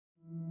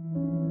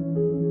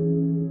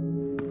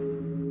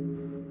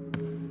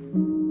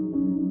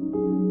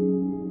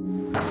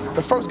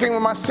The first game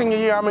of my senior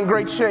year, I'm in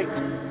great shape.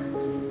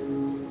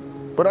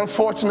 But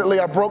unfortunately,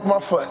 I broke my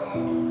foot.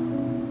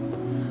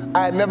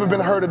 I had never been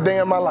hurt a day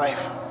in my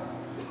life.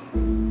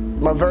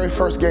 My very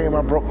first game,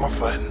 I broke my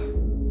foot.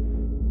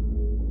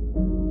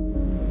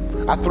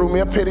 I threw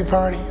me a pity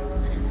party.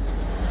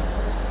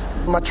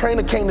 My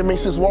trainer came to me and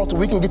says, Walter,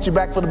 we can get you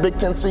back for the Big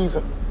Ten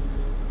season.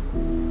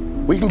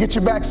 We can get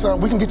you back, son.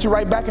 We can get you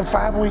right back in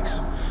 5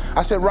 weeks.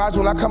 I said, Roger,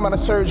 when I come out of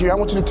surgery, I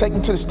want you to take me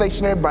to the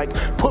stationary bike,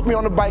 put me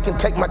on the bike and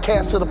take my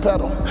cast to the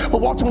pedal.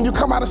 But Walter, when you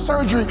come out of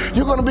surgery,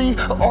 you're going to be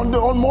on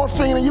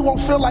morphine and you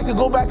won't feel like it.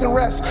 Go back and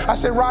rest. I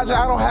said, Roger,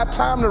 I don't have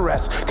time to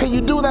rest. Can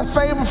you do that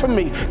favor for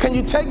me? Can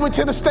you take me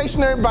to the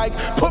stationary bike,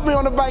 put me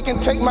on the bike and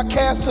take my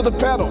cast to the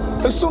pedal?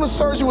 As soon as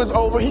surgery was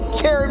over, he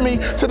carried me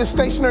to the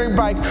stationary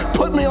bike,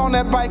 put me on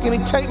that bike, and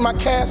he take my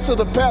cast to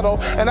the pedal,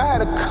 and I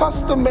had a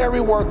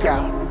customary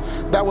workout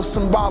that was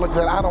symbolic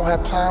that I don't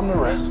have time to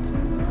rest.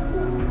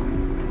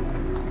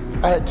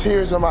 I had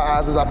tears in my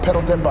eyes as I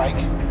pedaled that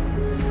bike,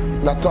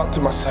 and I thought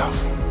to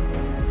myself,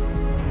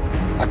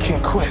 I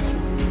can't quit.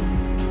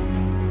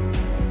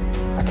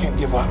 I can't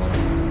give up.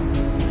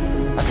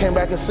 I came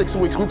back in 6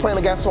 weeks. We playing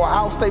against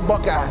Ohio State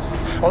Buckeyes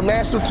on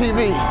national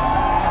TV.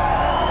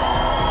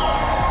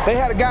 They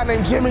had a guy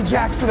named Jimmy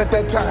Jackson at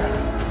that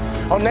time.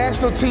 On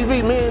national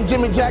TV, me and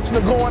Jimmy Jackson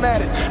are going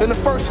at it. In the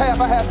first half,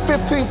 I had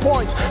 15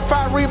 points,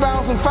 5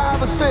 rebounds, and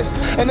 5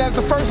 assists. And as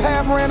the first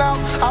half ran out,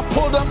 I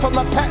pulled up for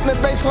my patented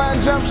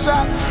baseline jump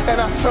shot, and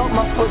I felt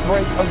my foot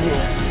break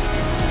again.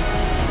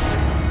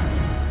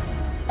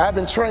 I've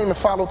been trained to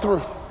follow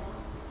through.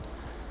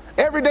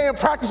 Every day in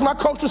practice, my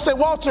coach would say,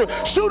 Walter,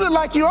 shoot it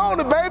like you own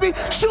it, baby.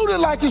 Shoot it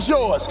like it's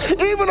yours.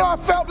 Even though I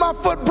felt my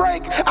foot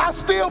break, I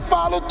still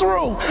followed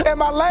through. And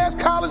my last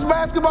college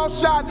basketball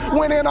shot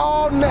went in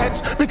all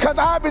nets because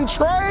I've been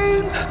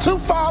trained to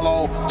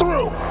follow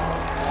through.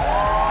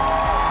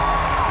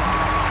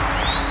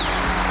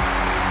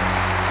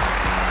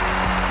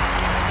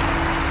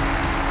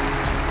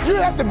 You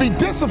have to be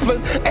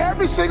disciplined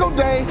every single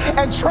day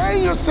and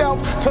train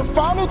yourself to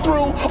follow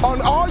through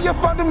on all your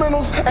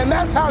fundamentals, and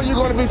that's how you're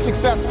going to be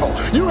successful.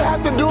 You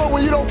have to do it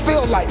when you don't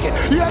feel like it.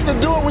 You have to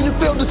do it when you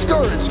feel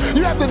discouraged.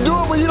 You have to do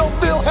it when you don't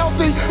feel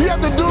healthy. You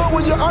have to do it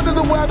when you're under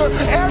the weather.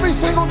 Every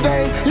single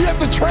day, you have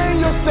to train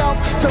yourself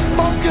to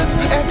focus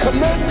and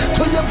commit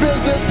to your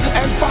business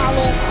and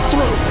follow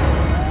through.